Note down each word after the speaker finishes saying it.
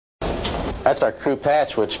That's our crew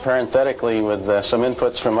patch, which parenthetically, with some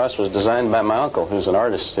inputs from us, was designed by my uncle, who's an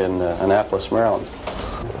artist in Annapolis, Maryland.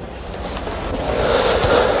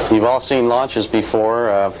 You've all seen launches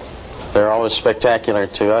before. They're always spectacular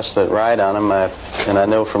to us that ride on them, and I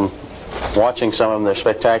know from watching some of them they're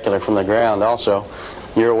spectacular from the ground also.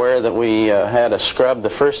 You're aware that we had a scrub the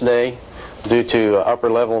first day due to upper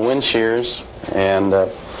level wind shears, and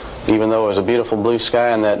even though it was a beautiful blue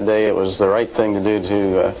sky on that day, it was the right thing to do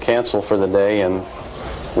to cancel for the day, and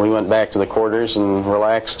we went back to the quarters and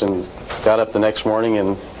relaxed and got up the next morning,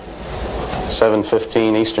 and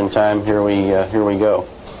 7:15 Eastern Time, here we go.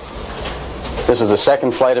 This is the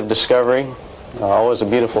second flight of Discovery. Always a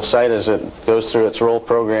beautiful sight as it goes through its roll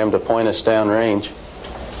program to point us downrange,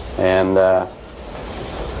 and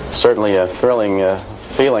certainly a thrilling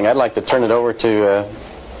feeling. I'd like to turn it over to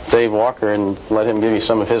Dave Walker and let him give you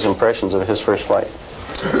some of his impressions of his first flight.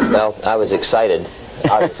 Well, I was excited,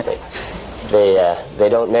 obviously. They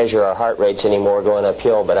don't measure our heart rates anymore going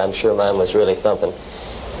uphill, but I'm sure mine was really thumping.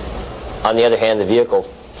 On the other hand, the vehicle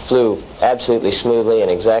flew absolutely smoothly and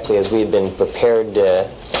exactly as we had been prepared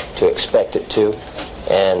to expect it to,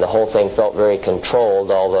 and the whole thing felt very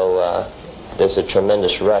controlled, although there's a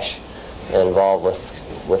tremendous rush involved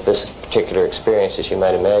with this particular experience, as you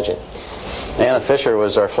might imagine. Anna Fisher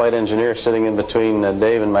was our flight engineer, sitting in between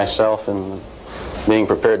Dave and myself, and being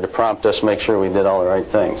prepared to prompt us, make sure we did all the right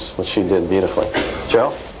things, which she did beautifully.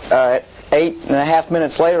 Joe? 8.5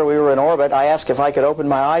 minutes later, we were in orbit. I asked if I could open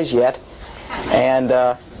my eyes yet, and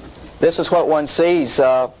this is what one sees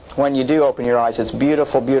when you do open your eyes. It's a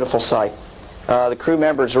beautiful, beautiful sight. The crew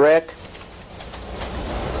members, Rick,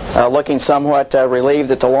 looking somewhat relieved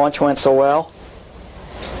that the launch went so well.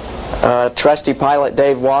 Trusty pilot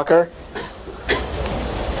Dave Walker,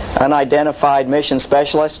 unidentified mission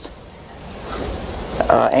specialist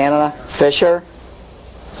Anna Fisher,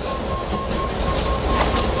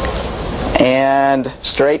 and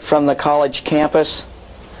straight from the college campus,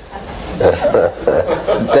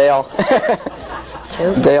 Dale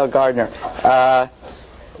Gardner.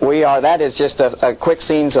 That is just a quick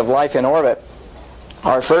scenes of life in orbit.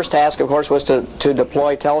 Our first task, of course, was to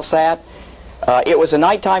deploy Telesat. It was a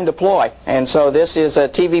nighttime deploy, and so this is a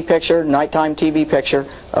TV picture, nighttime TV picture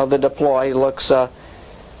of the deploy. It looks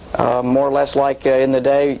more or less like in the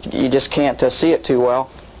day. You just can't see it too well.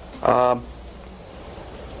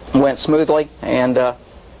 Went smoothly, and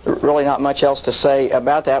really not much else to say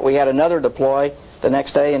about that. We had another deploy the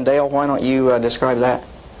next day, and Dale, why don't you describe that?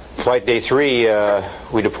 Flight day 3,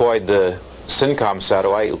 we deployed the SYNCOM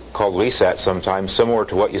satellite, called LESAT sometimes, similar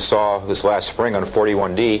to what you saw this last spring on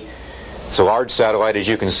 41D. It's a large satellite, as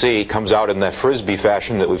you can see. It comes out in that frisbee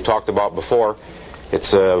fashion that we've talked about before.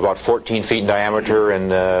 It's about 14 feet in diameter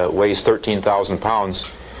and weighs 13,000 pounds.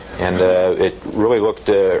 And it really looked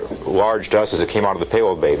large to us as it came out of the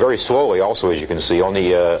payload bay. Very slowly also, as you can see,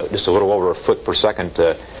 only just a little over a foot per second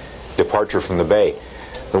departure from the bay.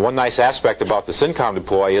 The one nice aspect about the SYNCOM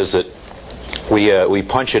deploy is that we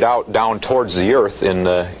punch it out down towards the Earth in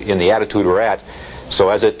the attitude we're at. So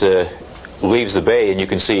as it leaves the bay, and you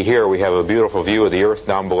can see here we have a beautiful view of the Earth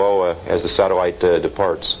down below as the satellite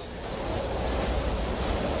departs.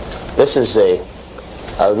 This is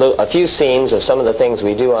a few scenes of some of the things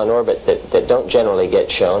we do on orbit that don't generally get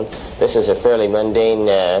shown. This is a fairly mundane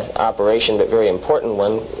operation, but very important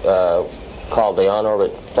one, called the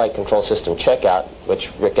On-Orbit Flight Control System Checkout,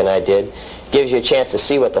 which Rick and I did. Gives you a chance to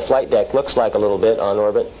see what the flight deck looks like a little bit on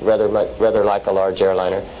orbit, rather like a large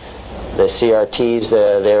airliner. The CRTs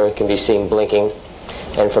there can be seen blinking,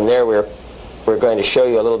 and from there we're going to show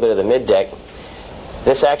you a little bit of the mid-deck.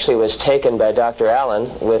 This actually was taken by Dr.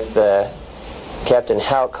 Allen with Captain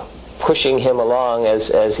Houck pushing him along as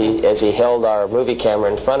he held our movie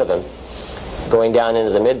camera in front of him, going down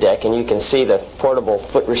into the mid-deck, and you can see the portable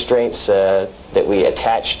foot restraints that we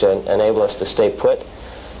attached to enable us to stay put,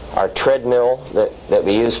 our treadmill that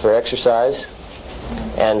we use for exercise,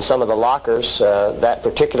 and some of the lockers. That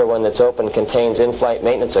particular one that's open contains in-flight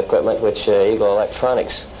maintenance equipment, which Eagle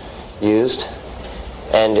Electronics used.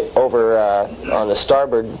 And over on the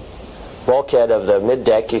starboard bulkhead of the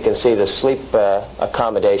mid-deck, you can see the sleep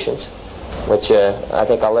accommodations, which I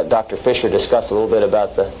think I'll let Dr. Fisher discuss a little bit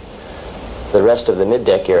about the rest of the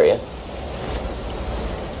mid-deck area.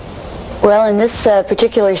 Well, in this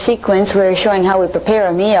particular sequence, we're showing how we prepare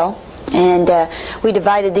a meal. And we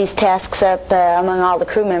divided these tasks up among all the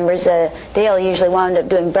crew members. Dale usually wound up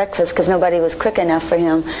doing breakfast because nobody was quick enough for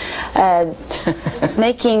him.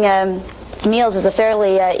 Making meals is a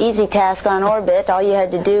fairly easy task on orbit. All you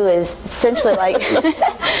had to do is essentially like,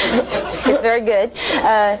 it's very good,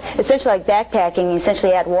 essentially like backpacking. You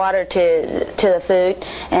essentially add water to the food,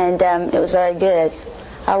 and it was very good.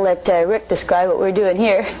 I'll let Rick describe what we're doing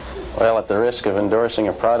here. Well, at the risk of endorsing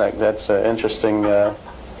a product, that's an interesting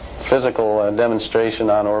physical demonstration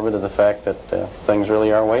on orbit of the fact that things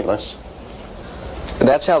really are weightless.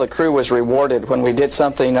 That's how the crew was rewarded when we did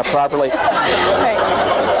something properly.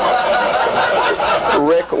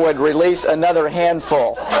 Rick would release another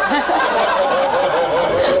handful.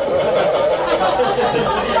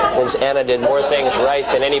 Since Anna did more things right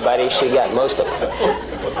than anybody, she got most of them.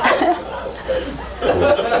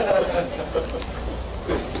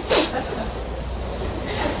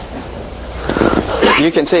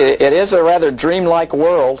 You can see it is a rather dreamlike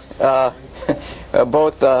world,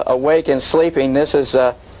 both awake and sleeping. This is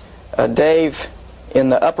Dave in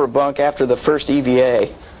the upper bunk after the first EVA.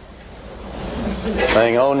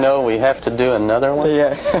 Saying, oh no, we have to do another one?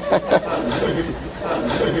 Yeah.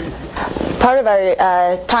 Part of our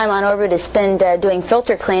time on orbit is spent doing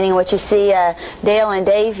filter cleaning. What you see Dale and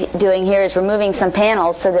Dave doing here is removing some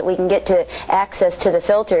panels so that we can get to access to the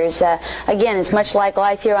filters. Again, it's much like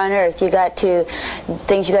life here on Earth. Things you got to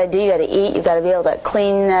do. You got to eat. You got to be able to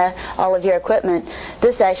clean all of your equipment.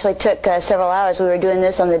 This actually took several hours. We were doing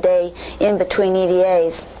this on the day in between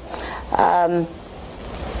EVAs.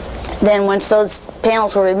 Then once those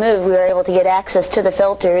panels were removed, we were able to get access to the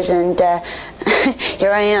filters, and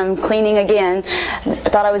here I am cleaning again. I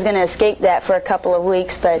thought I was going to escape that for a couple of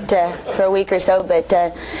weeks, but for a week or so.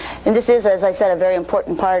 And this is, as I said, a very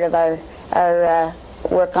important part of our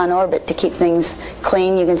work on orbit, to keep things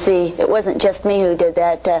clean. You can see it wasn't just me who did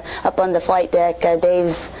that. Up on the flight deck,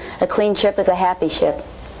 Dave's "a clean ship is a happy ship."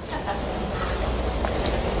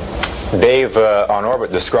 Dave on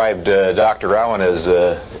orbit described Dr. Allen as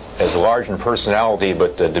large in personality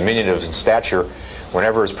but diminutive in stature.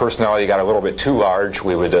 Whenever his personality got a little bit too large,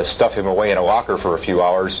 we would stuff him away in a locker for a few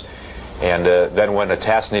hours, and then when a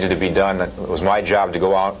task needed to be done, it was my job to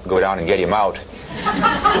go down and get him out.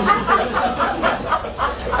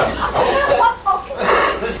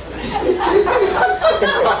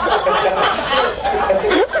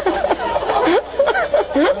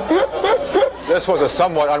 This was a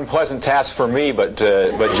somewhat unpleasant task for me, but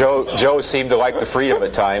Joe seemed to like the freedom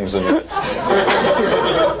at times. And the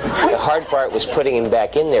hard part was putting him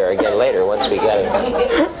back in there again later once we got him.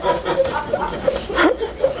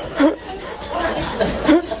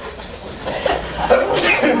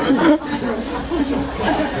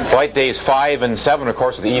 Flight days 5 and 7, of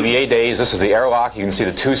course, are the EVA days. This is the airlock. You can see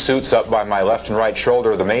the two suits up by my left and right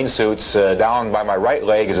shoulder. The main suits down by my right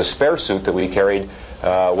leg is a spare suit that we carried.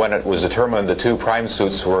 When it was determined the two prime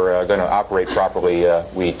suits were going to operate properly,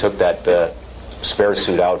 we took that spare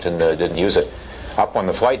suit out and didn't use it. Up on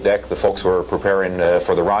the flight deck, the folks were preparing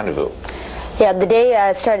for the rendezvous. Yeah, the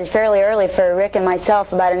day started fairly early for Rick and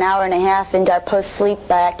myself. About an hour and a half into our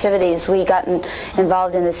post-sleep activities, we got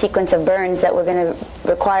involved in the sequence of burns that were going to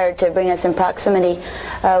required to bring us in proximity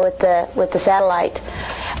with the satellite.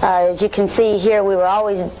 As you can see here, we were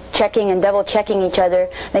always checking and double-checking each other,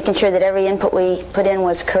 making sure that every input we put in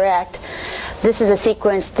was correct. This is a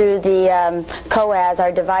sequence through the COAS,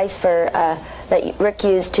 our device that Rick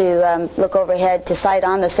used to look overhead to sight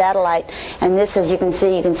on the satellite. And this, as you can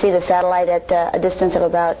see the satellite at a distance of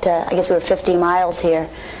about, I guess we were 50 miles here.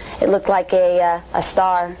 It looked like a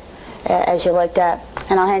star as you looked up.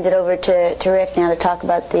 And I'll hand it over to Rick now to talk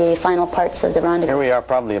about the final parts of the rendezvous. Here we are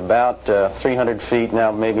probably about 300 feet,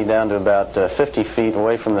 now maybe down to about 50 feet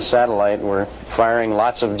away from the satellite. We're firing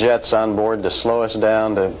lots of jets on board to slow us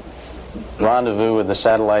down to rendezvous with the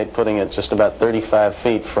satellite, putting it just about 35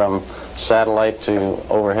 feet from satellite to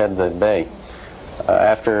overhead the bay.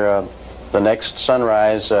 After the next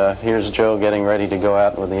sunrise, here's Joe getting ready to go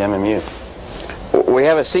out with the MMU. We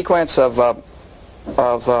have a sequence of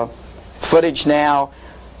footage now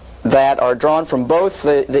that are drawn from both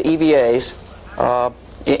the EVAs,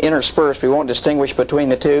 interspersed. We won't distinguish between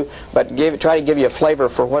the two, but try to give you a flavor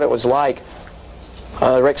for what it was like.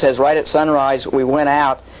 Rick says right at sunrise we went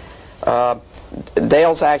out.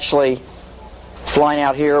 Dale's actually flying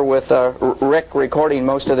out here with Rick recording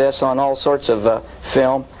most of this on all sorts of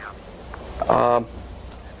film.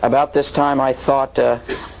 About this time I thought that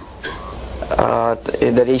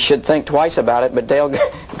he should think twice about it, but Dale,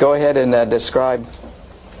 go ahead and describe.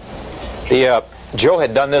 Joe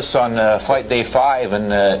had done this on flight day 5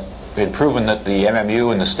 and had proven that the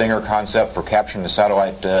MMU and the Stinger concept for capturing the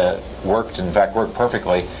satellite worked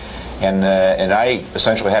perfectly. And I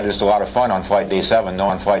essentially had just a lot of fun on flight day 7.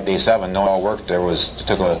 No, it all worked. It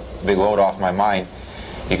took a big load off my mind.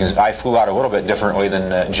 I flew out a little bit differently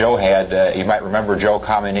than Joe had. You might remember Joe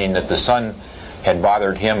commenting that the sun had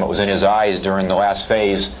bothered him. It was in his eyes during the last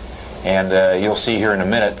phase. And you'll see here in a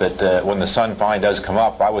minute that when the sun finally does come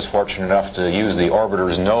up, I was fortunate enough to use the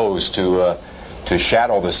orbiter's nose to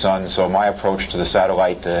shadow the sun. So my approach to the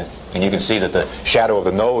satellite, and you can see that the shadow of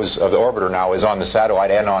the nose of the orbiter now is on the satellite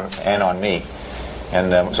and on me.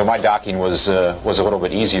 And so my docking was a little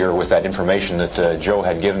bit easier with that information that Joe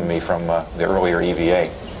had given me from the earlier EVA.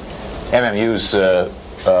 MMUs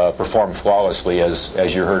performed flawlessly,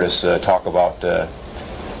 as you heard us talk about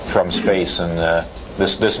from space, and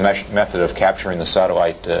this method of capturing the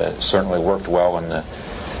satellite certainly worked well. And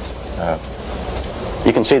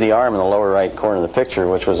you can see the arm in the lower right corner of the picture,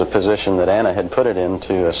 which was a position that Anna had put it in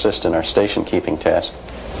to assist in our station keeping task.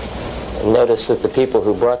 Notice that the people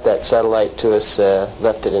who brought that satellite to us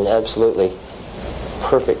left it in absolutely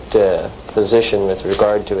perfect position with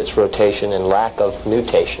regard to its rotation and lack of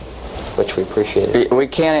nutation, which we appreciated. We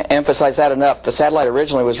can't emphasize that enough. The satellite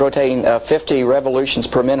originally was rotating 50 revolutions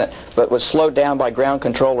per minute, but was slowed down by ground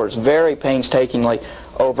controllers very painstakingly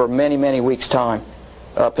over many, many weeks' time,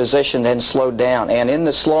 positioned and slowed down. And in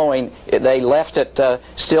the slowing, they left it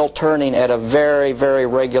still turning at a very, very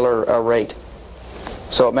regular rate.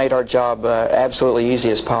 So it made our job absolutely easy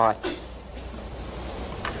as pie.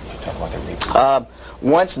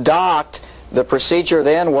 Once docked, the procedure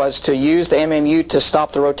then was to use the MMU to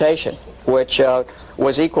stop the rotation, which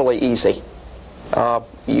was equally easy.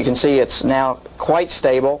 You can see it's now quite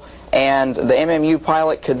stable, and the MMU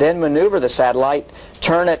pilot could then maneuver the satellite,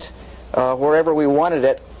 turn it wherever we wanted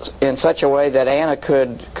it in such a way that Anna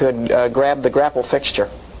could grab the grapple fixture.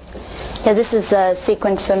 Yeah, this is a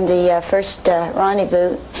sequence from the first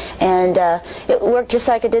rendezvous, and it worked just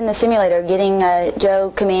like it did in the simulator, getting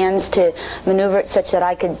Joe commands to maneuver it such that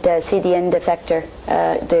I could see the end effector,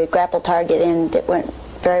 the grapple target, and it went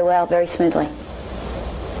very well, very smoothly.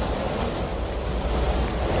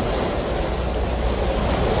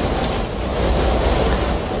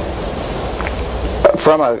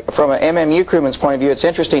 From an MMU crewman's point of view, it's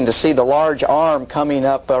interesting to see the large arm coming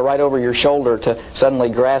up right over your shoulder to suddenly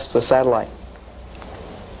grasp the satellite.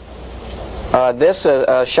 This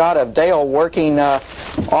a shot of Dale working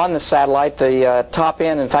on the satellite, the top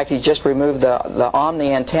end. In fact, he just removed the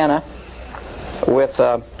Omni antenna with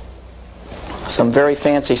some very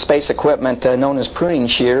fancy space equipment known as pruning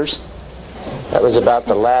shears. That was about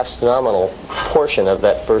the last nominal portion of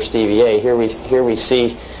that first EVA. Here we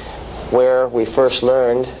see where we first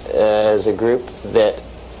learned as a group that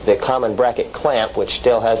the common bracket clamp, which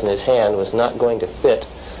Dale has in his hand, was not going to fit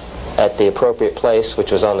at the appropriate place,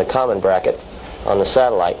 which was on the common bracket on the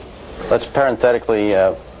satellite. Let's parenthetically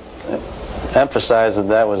emphasize that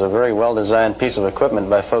that was a very well-designed piece of equipment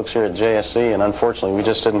by folks here at JSC, and unfortunately we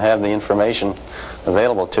just didn't have the information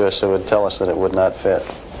available to us that would tell us that it would not fit.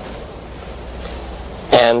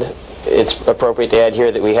 And it's appropriate to add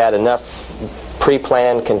here that we had enough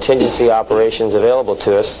pre-planned contingency operations available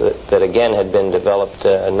to us that again had been developed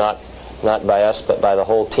not by us but by the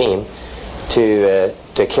whole team to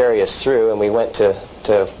carry us through, and we went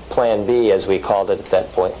to Plan B, as we called it at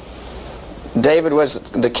that point. David was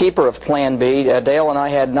the keeper of Plan B. Dale and I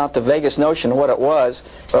had not the vaguest notion what it was,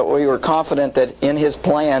 but we were confident that in his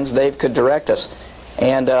plans Dave could direct us.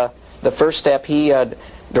 And the first step, he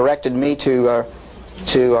directed me to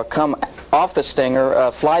come off the Stinger,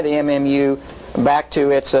 fly the MMU back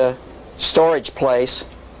to its storage place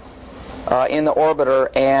in the orbiter,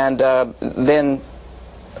 and then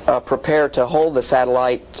prepare to hold the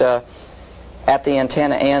satellite at the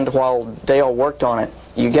antenna end while Dale worked on it.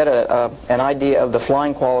 You get an idea of the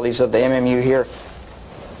flying qualities of the MMU here.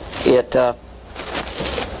 It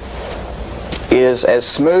is as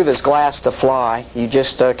smooth as glass to fly. You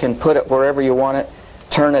just can put it wherever you want it,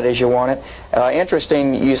 turn it as you want it.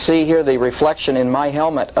 Interesting, you see here the reflection in my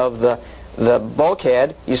helmet of the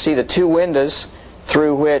bulkhead. You see the two windows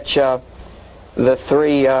through which the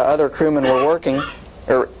three other crewmen were working,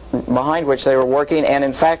 or behind which they were working, and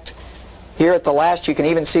in fact here at the last you can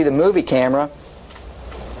even see the movie camera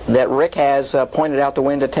that Rick has pointed out the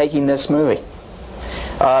window taking this movie.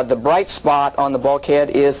 The bright spot on the bulkhead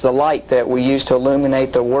is the light that we use to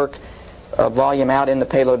illuminate the work volume out in the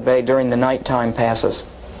payload bay during the nighttime passes.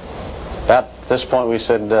 At this point we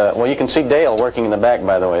said, well, you can see Dale working in the back,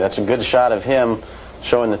 by the way. That's a good shot of him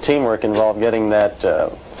showing the teamwork involved getting that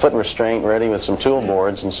foot restraint ready with some tool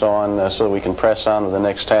boards and so on so that we can press on to the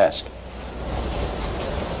next task.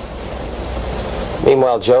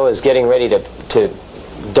 Meanwhile, Joe is getting ready to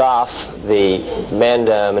doff the manned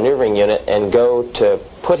maneuvering unit and go to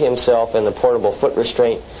put himself in the portable foot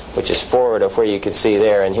restraint, which is forward of where you can see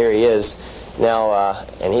there. And here he is Now,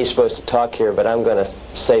 and he's supposed to talk here, but I'm going to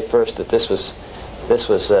say first that this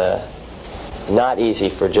was not easy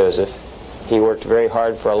for Joseph. He worked very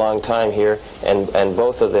hard for a long time here, and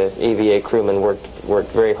both of the EVA crewmen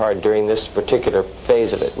worked very hard during this particular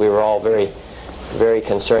phase of it. We were all very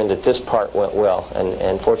concerned that this part went well,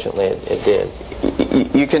 and fortunately it did.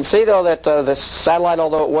 You can see, though, that the satellite,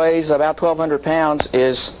 although it weighs about 1,200 pounds,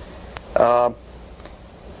 is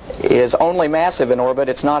only massive in orbit.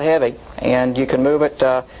 It's not heavy, and you can move it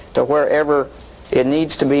to wherever it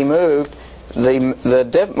needs to be moved.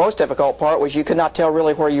 The most difficult part was you could not tell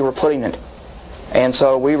really where you were putting it. And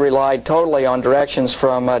so we relied totally on directions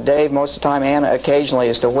from Dave most of the time, and occasionally,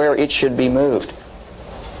 as to where it should be moved.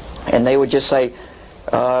 And they would just say,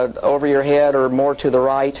 over your head or more to the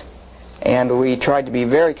right. And we tried to be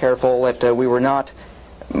very careful that we were not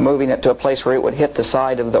moving it to a place where it would hit the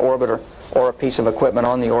side of the orbiter or a piece of equipment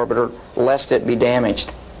on the orbiter, lest it be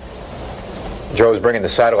damaged. Joe was bringing the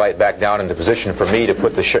satellite back down into position for me to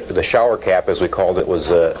put the shower cap, as we called it,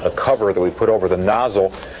 was a cover that we put over the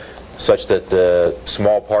nozzle, such that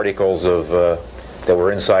small particles of that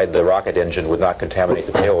were inside the rocket engine would not contaminate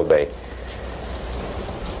the payload bay.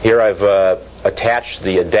 Here I've attached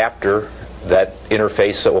the adapter, that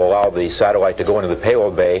interface that will allow the satellite to go into the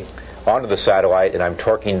payload bay, onto the satellite, and I'm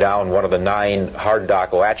torquing down one of the 9 hard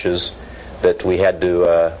dock latches that we had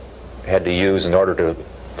to use in order to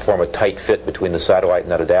form a tight fit between the satellite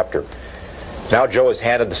and that adapter. Now Joe has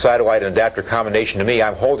handed the satellite and adapter combination to me.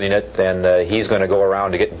 I'm holding it, and he's going to go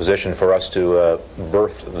around to get in position for us to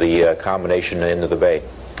berth the combination into the bay.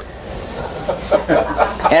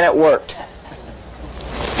 And it worked.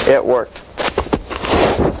 It worked.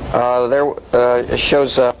 There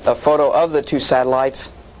shows a photo of the 2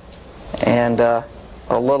 satellites and a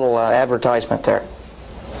little advertisement there.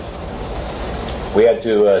 We had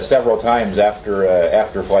to several times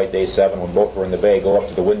after flight day 7, when both were in the bay, go up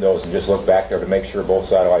to the windows and just look back there to make sure both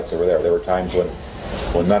satellites were there. There were times when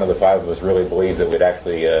none of the 5 of us really believed that we'd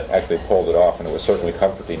actually pulled it off, and it was certainly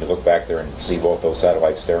comforting to look back there and see both those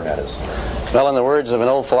satellites staring at us. Well, in the words of an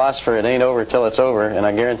old philosopher, it ain't over till it's over, and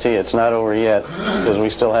I guarantee it's not over yet, because we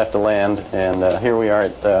still have to land. And here we are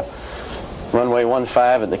at runway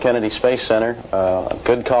 15 at the Kennedy Space Center.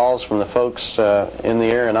 Good calls from the folks in the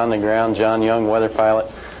air and on the ground. John Young, weather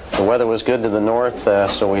pilot. The weather was good to the north,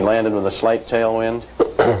 so we landed with a slight tailwind.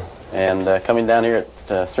 And coming down here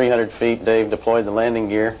at 300 feet, Dave deployed the landing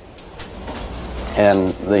gear. And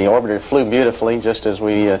the orbiter flew beautifully, just as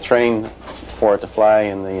we trained for it to fly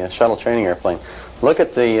in the shuttle training airplane. Look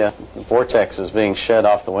at the vortexes being shed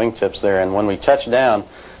off the wingtips there, and when we touch down,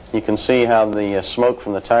 you can see how the smoke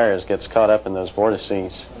from the tires gets caught up in those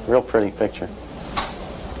vortices. Real pretty picture.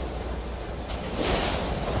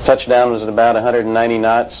 Touchdown was at about 190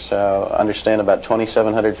 knots. Understand about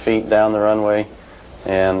 2,700 feet down the runway,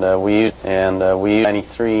 and we used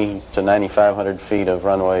 93 to 9,500 feet of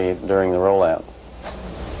runway during the rollout.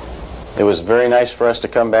 It was very nice for us to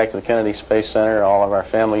come back to the Kennedy Space Center. All of our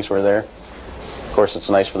families were there. Of course, it's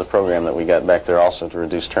nice for the program that we got back there also to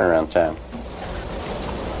reduce turnaround time.